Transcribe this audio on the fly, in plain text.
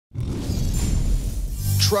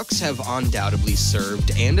Trucks have undoubtedly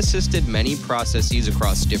served and assisted many processes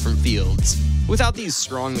across different fields. Without these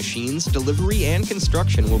strong machines, delivery and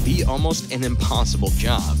construction will be almost an impossible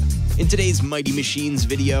job. In today's Mighty Machines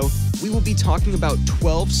video, we will be talking about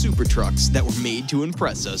 12 super trucks that were made to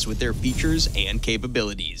impress us with their features and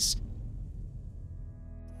capabilities.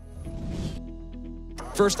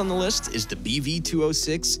 First on the list is the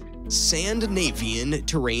BV206 Scandinavian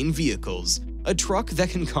Terrain Vehicles, a truck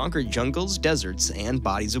that can conquer jungles, deserts, and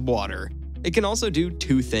bodies of water. It can also do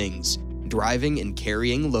two things: driving and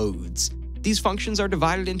carrying loads. These functions are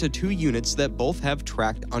divided into two units that both have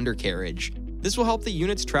tracked undercarriage. This will help the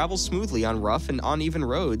units travel smoothly on rough and uneven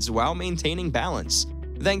roads while maintaining balance.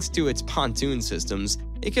 Thanks to its pontoon systems,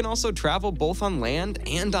 it can also travel both on land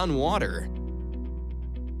and on water.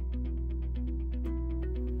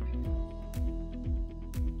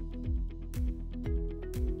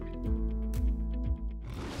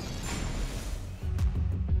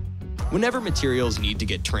 Whenever materials need to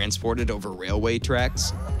get transported over railway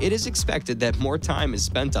tracks, it is expected that more time is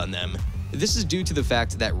spent on them. This is due to the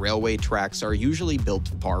fact that railway tracks are usually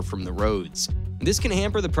built far from the roads. This can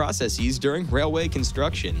hamper the processes during railway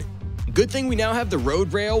construction. Good thing we now have the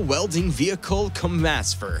road rail welding vehicle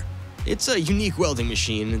COMASFER. It's a unique welding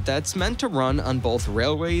machine that's meant to run on both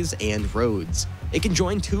railways and roads. It can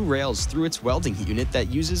join two rails through its welding unit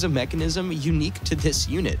that uses a mechanism unique to this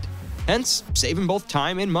unit, hence saving both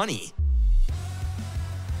time and money.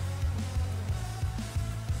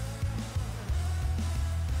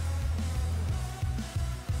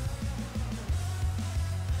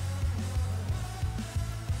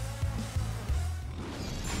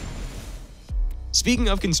 Speaking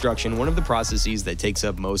of construction, one of the processes that takes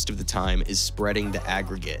up most of the time is spreading the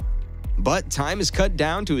aggregate. But time is cut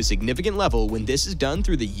down to a significant level when this is done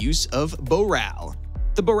through the use of Boral.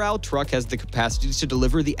 The Boral truck has the capacity to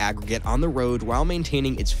deliver the aggregate on the road while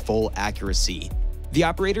maintaining its full accuracy. The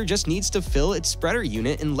operator just needs to fill its spreader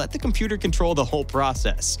unit and let the computer control the whole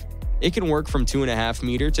process. It can work from 2.5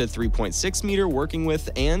 meter to 3.6 meter working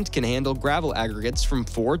with, and can handle gravel aggregates from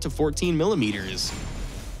 4 to 14 millimeters.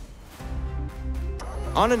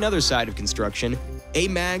 On another side of construction,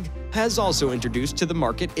 AMAG has also introduced to the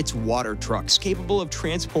market its water trucks capable of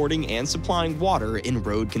transporting and supplying water in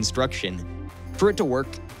road construction. For it to work,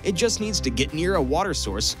 it just needs to get near a water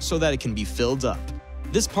source so that it can be filled up.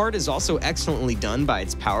 This part is also excellently done by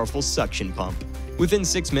its powerful suction pump. Within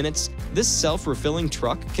 6 minutes, this self-refilling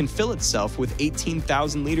truck can fill itself with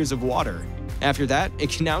 18,000 liters of water. After that, it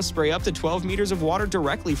can now spray up to 12 meters of water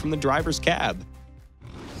directly from the driver's cab.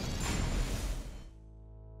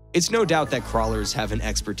 It's no doubt that crawlers have an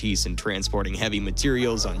expertise in transporting heavy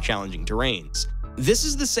materials on challenging terrains. This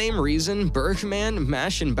is the same reason Bergmann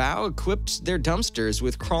Maschinenbau equipped their dumpsters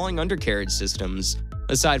with crawling undercarriage systems.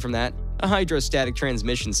 Aside from that, a hydrostatic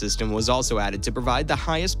transmission system was also added to provide the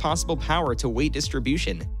highest possible power to weight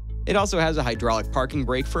distribution. It also has a hydraulic parking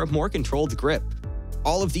brake for a more controlled grip.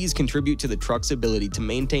 All of these contribute to the truck's ability to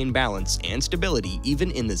maintain balance and stability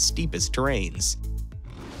even in the steepest terrains.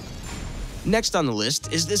 Next on the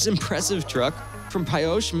list is this impressive truck from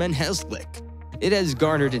PİOS MÜHENDİSLİK. It has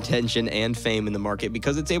garnered attention and fame in the market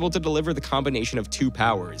because it's able to deliver the combination of two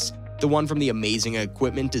powers, the one from the amazing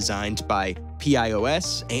equipment designed by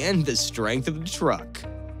PİOS and the strength of the truck.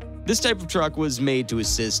 This type of truck was made to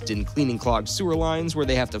assist in cleaning clogged sewer lines where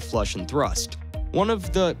they have to flush and thrust. One of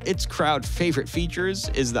its crowd favorite features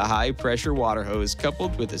is the high-pressure water hose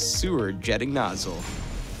coupled with a sewer jetting nozzle.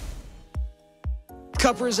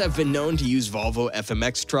 CUYPERS have been known to use Volvo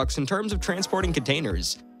FMX trucks in terms of transporting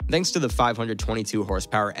containers. Thanks to the 522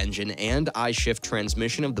 horsepower engine and I-shift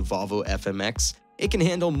transmission of the Volvo FMX, it can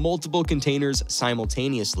handle multiple containers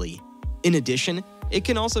simultaneously. In addition, it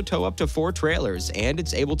can also tow up to 4 trailers, and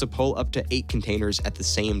it's able to pull up to 8 containers at the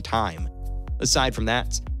same time. Aside from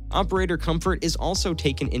that, operator comfort is also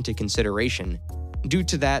taken into consideration. Due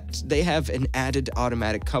to that, they have an added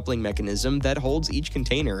automatic coupling mechanism that holds each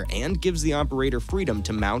container and gives the operator freedom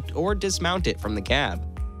to mount or dismount it from the cab.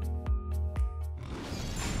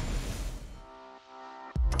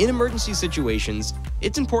 In emergency situations,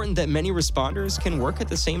 it's important that many responders can work at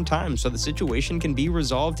the same time so the situation can be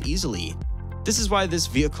resolved easily. This is why this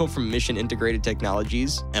vehicle from Mission Integrated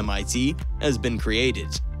Technologies, MIT, has been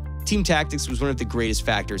created. Team tactics was one of the greatest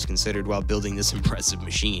factors considered while building this impressive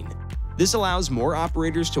machine. This allows more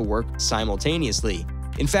operators to work simultaneously.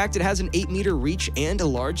 In fact, it has an 8-meter reach and a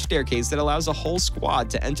large staircase that allows a whole squad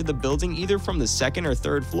to enter the building either from the 2nd or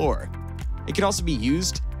 3rd floor. It can also be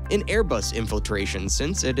used in Airbus infiltration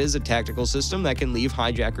since it is a tactical system that can leave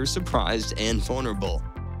hijackers surprised and vulnerable.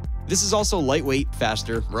 This is also lightweight,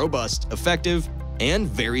 faster, robust, effective, and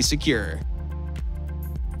very secure.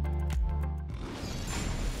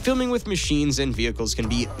 Filming with machines and vehicles can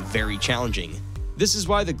be very challenging. This is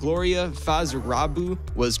why the Gloria Fahrzeugbau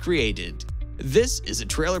was created. This is a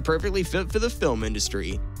trailer perfectly fit for the film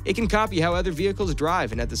industry. It can copy how other vehicles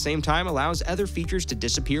drive and at the same time allows other features to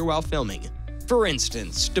disappear while filming. For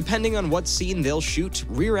instance, depending on what scene they'll shoot,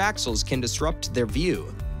 rear axles can disrupt their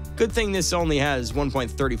view. Good thing this only has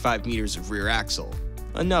 1.35 meters of rear axle,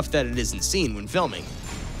 enough that it isn't seen when filming.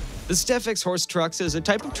 The Stephex Horsetrucks is a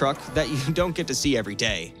type of truck that you don't get to see every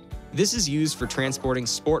day. This is used for transporting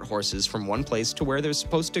sport horses from one place to where they're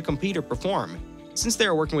supposed to compete or perform. Since they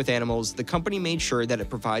are working with animals, the company made sure that it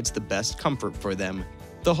provides the best comfort for them.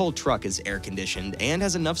 The whole truck is air-conditioned and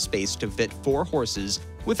has enough space to fit 4 horses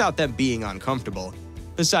without them being uncomfortable.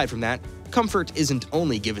 Aside from that, comfort isn't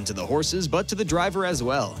only given to the horses but to the driver as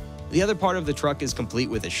well. The other part of the truck is complete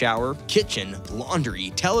with a shower, kitchen,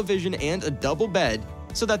 laundry, television, and a double bed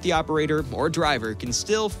so that the operator or driver can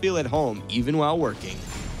still feel at home even while working.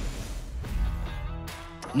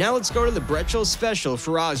 Now let's go to the Brechtel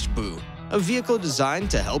Spezialfahrzeugbau, a vehicle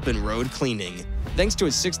designed to help in road cleaning. Thanks to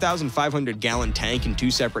its 6,500-gallon tank and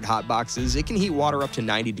 2 separate hot boxes, it can heat water up to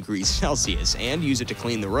 90 degrees Celsius and use it to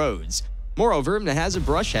clean the roads. Moreover, it has a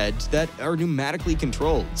brush head that are pneumatically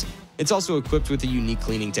controlled. It's also equipped with a unique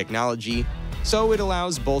cleaning technology, so it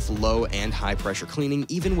allows both low and high pressure cleaning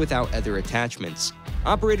even without other attachments.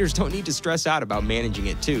 Operators don't need to stress out about managing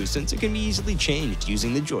it too, since it can be easily changed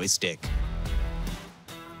using the joystick.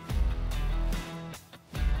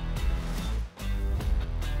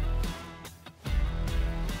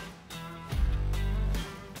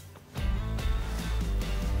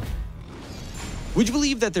 Would you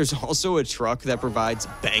believe that there's also a truck that provides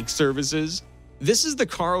bank services? This is the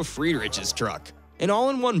Friederichs truck, an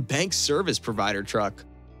all-in-one bank service provider truck.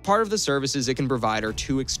 Part of the services it can provide are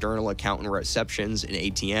 2 external accountant receptions, an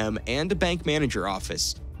ATM, and a bank manager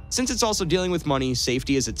office. Since it's also dealing with money,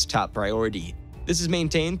 safety is its top priority. This is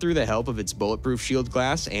maintained through the help of its bulletproof shield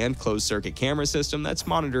glass and closed-circuit camera system that's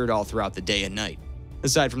monitored all throughout the day and night.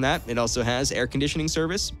 Aside from that, it also has air conditioning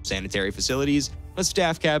service, sanitary facilities, a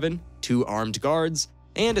staff cabin, 2 armed guards,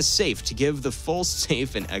 and a safe to give the full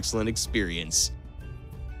safe and excellent experience.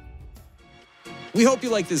 We hope you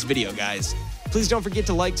liked this video, guys. Please don't forget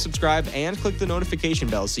to like, subscribe, and click the notification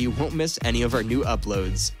bell so you won't miss any of our new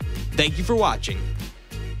uploads. Thank you for watching.